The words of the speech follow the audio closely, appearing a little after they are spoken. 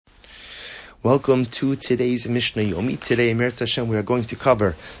Welcome to today's Mishnah Yomi. Today, Eretz Hashem, we are going to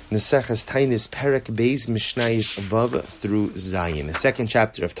cover Neseches Tainis Perek Beis Mishnayos Vav through Zayin, the second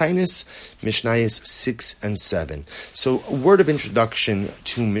chapter of Tainis, Mishnayos 6 and 7. So, a word of introduction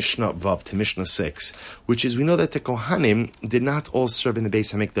to Mishnah Vav, to Mishnah 6, which is we know that the Kohanim did not all serve in the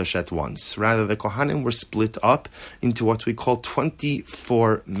Beis Hamikdash at once. Rather, the Kohanim were split up into what we call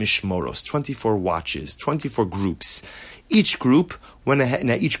 24 Mishmoros, 24 watches, 24 groups. Each group went ahead.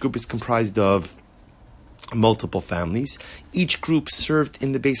 Now, each group is comprised of multiple families. Each group served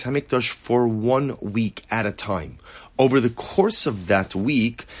in the Beis Hamikdash for 1 week at a time. Over the course of that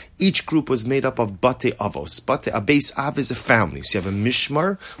week, each group was made up of Bate Avos. A Beis Av is a family. So you have a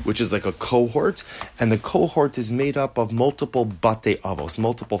Mishmar, which is like a cohort, and the cohort is made up of multiple Bate Avos,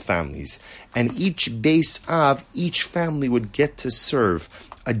 multiple families. And each Beis Av, each family would get to serve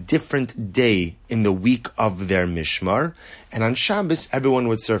a different day in the week of their Mishmar, and on Shabbos, everyone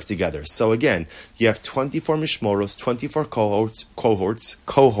would serve together. So again, you have 24 Mishmoros, 24 cohorts,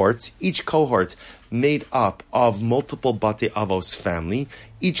 each cohort made up of multiple Bate Avos family.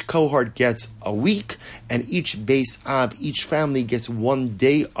 Each cohort gets a week, and each Beis Av, each family gets 1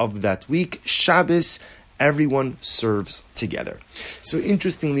 day of that week. Shabbos, everyone serves together. So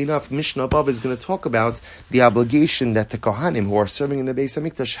interestingly enough, Mishnah Vav is going to talk about the obligation that the Kohanim who are serving in the Beis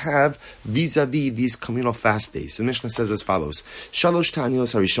Hamikdash have vis-a-vis these communal fast days. The Mishnah says as follows: Shalosh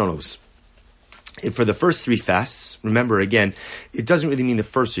Ta'anios Harishonos. For the first 3 fasts, remember again, it doesn't really mean the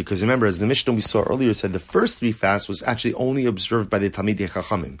first 3, because remember, as the Mishnah we saw earlier said, the first 3 fasts was actually only observed by the Talmidei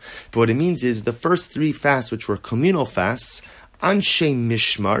Chachamim. But what it means is the first 3 fasts, which were communal fasts, Anshe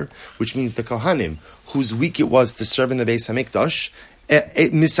Mishmar, which means the Kohanim, whose week it was to serve in the Beis Hamikdash,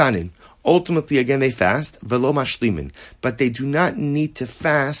 Misanin. Ultimately, again, they fast, Velo Mashlimin, but they do not need to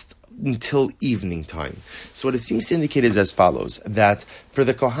fast until evening time. So what it seems to indicate is as follows, that for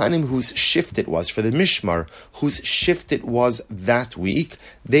the Kohanim whose shift it was, for the Mishmar whose shift it was that week,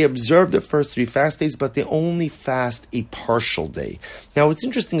 they observe the first 3 fast days, but they only fast a partial day. Now what's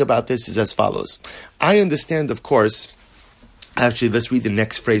interesting about this is as follows. I understand, of course, actually, let's read the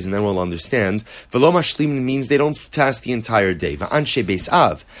next phrase and then we'll understand. V'lo mashlimin means they don't fast the entire day. V'anshe Beis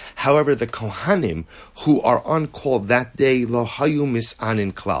Av. However, the Kohanim who are on call that day, lo hayu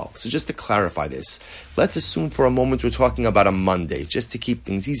misanin klal. So just to clarify this, let's assume for a moment we're talking about a Monday, just to keep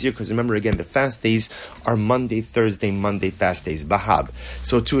things easier, because remember again, the fast days are Monday, Thursday, Monday fast days, Bahab.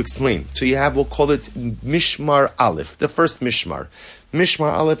 So to explain, so you have, we'll call it Mishmar Aleph, the first Mishmar.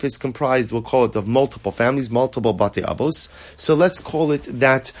 Mishmar Aleph is comprised, we'll call it, of multiple families, multiple Bate Avos. So let's call it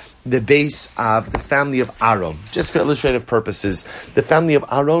that the Beis Av, the family of Aaron. Just for illustrative purposes, the family of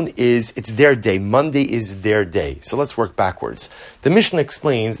Aaron it's their day. Monday is their day. So let's work backwards. The Mishnah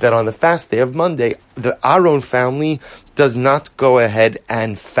explains that on the fast day of Monday, the Aaron family does not go ahead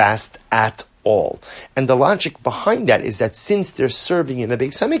and fast at all. And the logic behind that is that since they're serving in the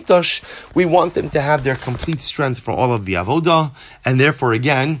Beis Hamikdash, we want them to have their complete strength for all of the avodah, and therefore,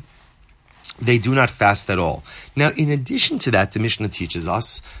 again, they do not fast at all. Now, in addition to that, the Mishnah teaches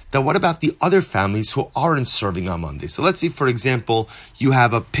us that what about the other families who aren't serving on Monday? So let's say, for example, you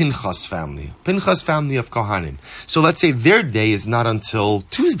have a Pinchas family of Kohanim. So let's say their day is not until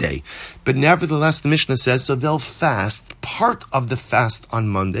Tuesday, but nevertheless, the Mishnah says, so they'll fast part of the fast on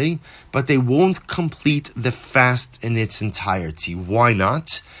Monday, but they won't complete the fast in its entirety. Why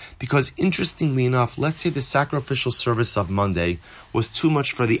not? Because interestingly enough, let's say the sacrificial service of Monday was too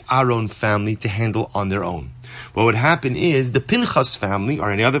much for the Aaron family to handle on their own. What would happen is the Pinchas family,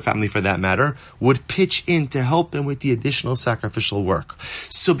 or any other family for that matter, would pitch in to help them with the additional sacrificial work.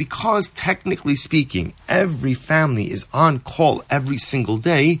 So because technically speaking, every family is on call every single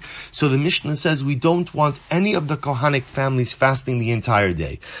day, so the Mishnah says we don't want any of the Kohanic families fasting the entire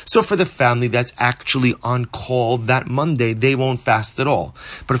day. So for the family that's actually on call that Monday, they won't fast at all.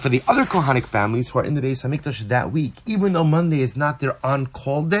 But for the other Kohanic families who are in the Beis Hamikdash that week, even though Monday is not their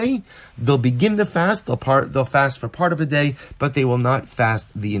on-call day, they'll begin the fast, they'll fast for part of a day, but they will not fast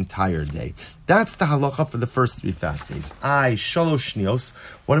the entire day. That's the halacha for the first 3 fast days. Shalosh shnios.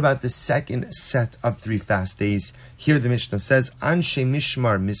 What about the second set of 3 fast days? Here the Mishnah says, Anshe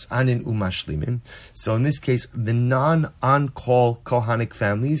Mishmar Misanin Umashlimin. So in this case, the non-on-call Kohanic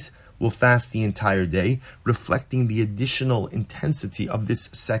families will fast the entire day, reflecting the additional intensity of this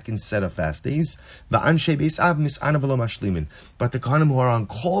second set of fast days. But the Kohanim who are on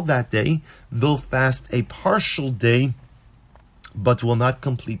call that day, they'll fast a partial day, but will not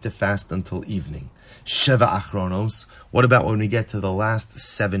complete the fast until evening. Sheva Achronos. What about when we get to the last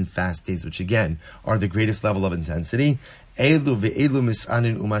 7 fast days, which again are the greatest level of intensity? Elu ve'elu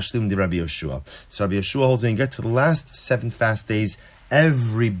misanin umashlim di Rabbi Yeshua. So Rabbi Yeshua holds when you get to the last 7 fast days,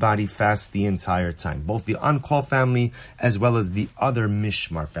 everybody fasts the entire time, both the on-call family as well as the other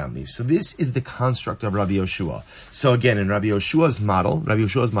Mishmar families. So this is the construct of Rabbi Yoshua. So again, in Rabbi Yoshua's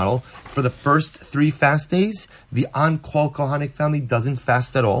model, for the first 3 fast days, the on-call Kohanic family doesn't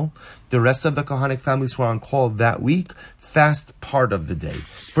fast at all. The rest of the Kohanic families who are on call that week fast part of the day.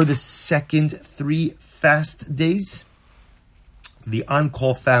 For the second 3 fast days, the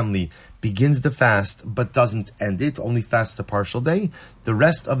on-call family begins the fast but doesn't end it, only fasts a partial day. The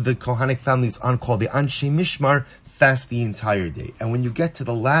rest of the Kohanic families on call, the Anshe Mishmar, fast the entire day. And when you get to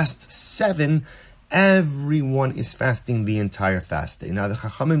the last 7, everyone is fasting the entire fast day. Now the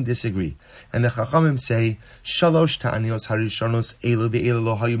Chachamim disagree. And the Chachamim say, Shalosh ta'anios harishonos elu ve'elu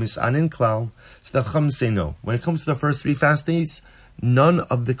lo hayu mis'anin klal. So the Chachamim say no. When it comes to the first 3 fast days, none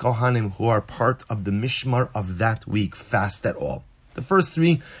of the Kohanim who are part of the Mishmar of that week fast at all. The first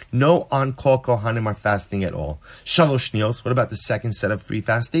 3, no on-call Kohanim are fasting at all. Shalosh nios, what about the second set of 3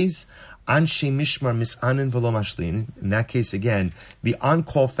 fast days? Anshe Mishmar mis'anin v'lo mashlin. In that case, again, the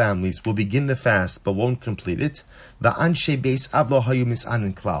on-call families will begin the fast but won't complete it. The Anshe Beis Av lo hayu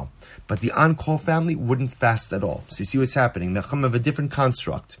mis'anin klal. But the on-call family wouldn't fast at all. So you see what's happening. The Chum have a different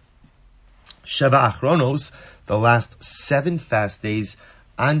construct. Sheva Achronos, the last 7 fast days,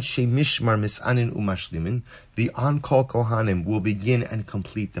 Anshe Mishmar mis'anin umashlimin. The on-call Kohanim will begin and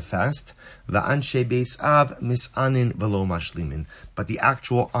complete the fast. The Anshe Beis Av mis'anin v'lo mashlimin. But the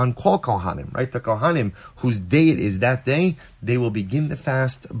actual on-call Kohanim, right? The Kohanim whose day it is that day, they will begin the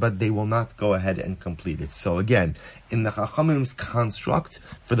fast, but they will not go ahead and complete it. So again, in the Chachamim's construct,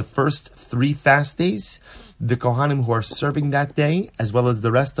 for the first 3 fast days, the Kohanim who are serving that day, as well as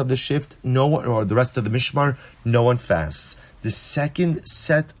the rest of the shift, or the rest of the Mishmar, no one fasts. The second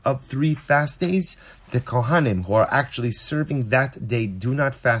set of 3 fast days, the Kohanim who are actually serving that day do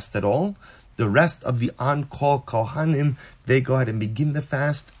not fast at all. The rest of the on-call Kohanim, they go ahead and begin the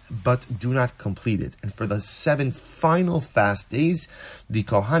fast, but do not complete it. And for the 7 final fast days, the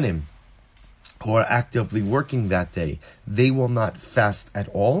Kohanim who are actively working that day, they will not fast at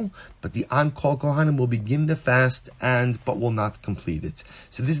all, but the on-call Kohanim will begin the fast but will not complete it.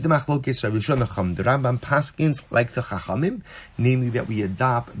 So this is the Machlokes Rabbi Yoshua and the Chachamim. The Rambam paskins like the Chachamim, namely that we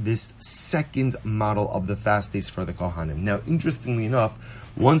adopt this second model of the fast days for the Kohanim. Now, interestingly enough,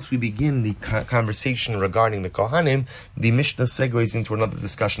 once we begin the conversation regarding the Kohanim, the Mishnah segues into another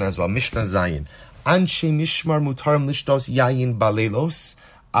discussion as well. Mishnah Zayin. Anshe Mishmar mutarim lishtos yayin balelos,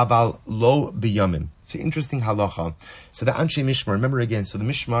 aval lo biyamim. It's an interesting halacha. So the Anshe Mishmar, remember again, so the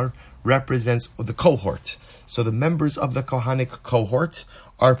Mishmar represents the cohort. So the members of the Kohanic cohort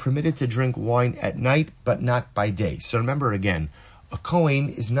are permitted to drink wine at night, but not by day. So remember again, a Kohen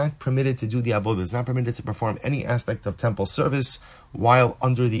is not permitted to do the avodah, is not permitted to perform any aspect of temple service while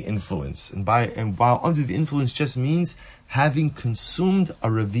under the influence. And while under the influence just means having consumed a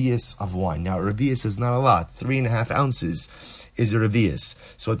revius of wine. Now, a revius is not a lot, 3.5 ounces is a revius.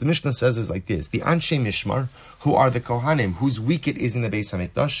 So what the Mishnah says is like this: the Anshe Mishmar, who are the Kohanim, whose week it is in the Beis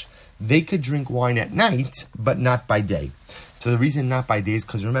HaMikdash, they could drink wine at night, but not by day. So the reason not by day is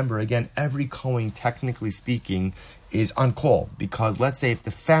because, remember again, every Kohen, technically speaking, is on call. Because let's say if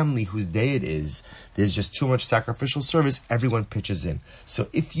the family whose day it is, there's just too much sacrificial service, everyone pitches in. So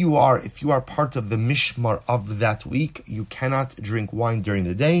if you are part of the Mishmar of that week, you cannot drink wine during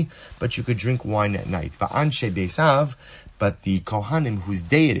the day, but you could drink wine at night. Va'anshe Beis Av, but the Kohanim whose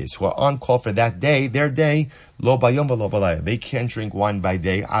day it is, who are on call for that day, their day, lo bayom v'lo balayah. They can't drink wine by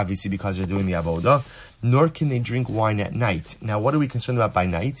day, obviously because they're doing the avodah, nor can they drink wine at night. Now, what are we concerned about by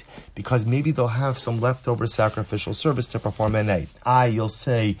night? Because maybe they'll have some leftover sacrificial service to perform at night. You'll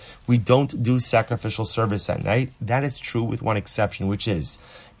say, we don't do sacrificial service at night. That is true with one exception, which is,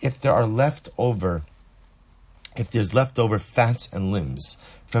 if there's leftover fats and limbs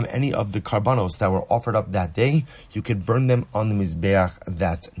from any of the karbanos that were offered up that day, you could burn them on the Mizbeach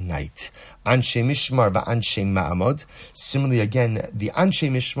that night. Anshe Mishmar va'anshe Ma'amod. Similarly, again, the Anshe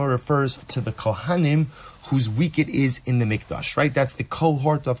Mishmar refers to the Kohanim whose week it is in the Mikdash, right? That's the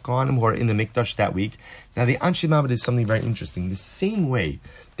cohort of Kohanim who are in the Mikdash that week. Now, the Anshe Ma'amod is something very interesting. The same way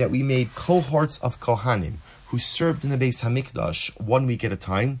that we made cohorts of Kohanim who served in the Beis HaMikdash 1 week at a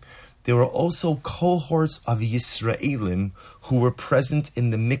time, there were also cohorts of Yisraelim who were present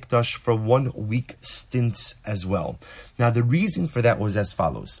in the Mikdash for 1 week stints as well. Now, the reason for that was as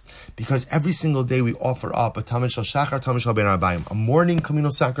follows. Because every single day we offer up a Tamid Shel Shachar, Tamid Shel Ben Arbayim, a morning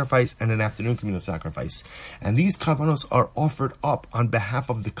communal sacrifice and an afternoon communal sacrifice. And these karbanos are offered up on behalf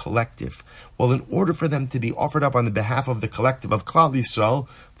of the collective. Well, in order for them to be offered up on the behalf of the collective of Klal Yisrael,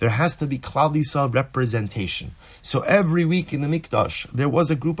 there has to be Klal Yisrael representation. So every week in the Mikdash, there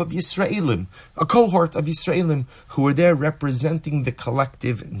was a group of Yisraelim, a cohort of Yisraelim, who were there representing the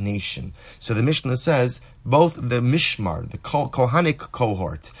collective nation. So the Mishnah says, both the Mishmar, the Kohanic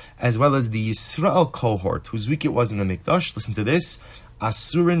cohort, as well as the Yisrael cohort, whose week it was in the Mikdash, listen to this,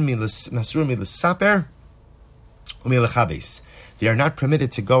 Asurin milasaper umilachabes. They are not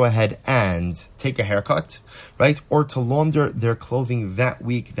permitted to go ahead and take a haircut, right? Or to launder their clothing that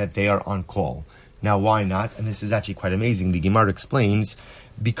week that they are on call. Now, why not? And this is actually quite amazing. The Gemara explains,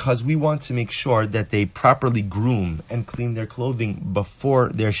 because we want to make sure that they properly groom and clean their clothing before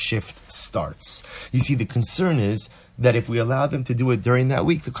their shift starts. You see, the concern is that if we allow them to do it during that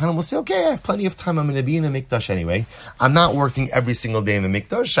week, the Kohanim will say, okay, I have plenty of time, I'm going to be in the Mikdash anyway. I'm not working every single day in the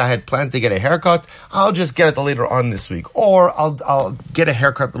Mikdash. I had planned to get a haircut. I'll just get it later on this week. Or I'll get a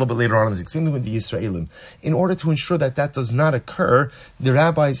haircut a little bit later on this week. Same thing with the Yisraelim. In order to ensure that that does not occur, the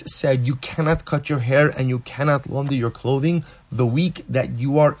rabbis said you cannot cut your hair and you cannot launder your clothing the week that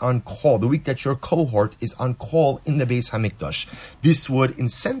you are on call, the week that your cohort is on call in the Beis HaMikdash. This would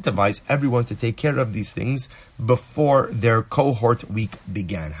incentivize everyone to take care of these things before their cohort week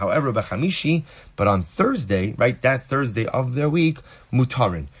began. However, B'chamishi, but on Thursday, right, that Thursday of their week,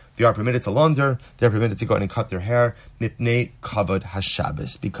 mutarin. They are permitted to launder, they're permitted to go in and cut their hair, mipnei kavod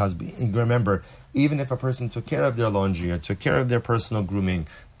hashabbos. Because remember, even if a person took care of their laundry or took care of their personal grooming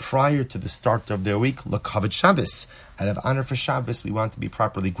prior to the start of their week, l'kavod Shabbos. Out of honor for Shabbos, we want to be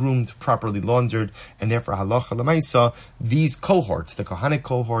properly groomed, properly laundered, and therefore halacha l'maisa, these cohorts, the Kohanic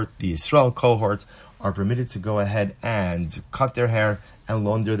cohort, the Yisrael cohort, are permitted to go ahead and cut their hair and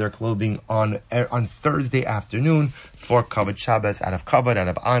launder their clothing on Thursday afternoon for Kavod Shabbos, out of kavod, out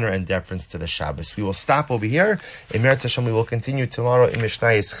of honor and deference to the Shabbos. We will stop over here. In Meretz Hashem, we will continue tomorrow in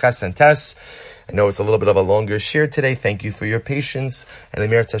Mishnayos Ches and Tes. I know it's a little bit of a longer shir today. Thank you for your patience. And in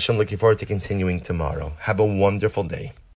Meretz Hashem, looking forward to continuing tomorrow. Have a wonderful day.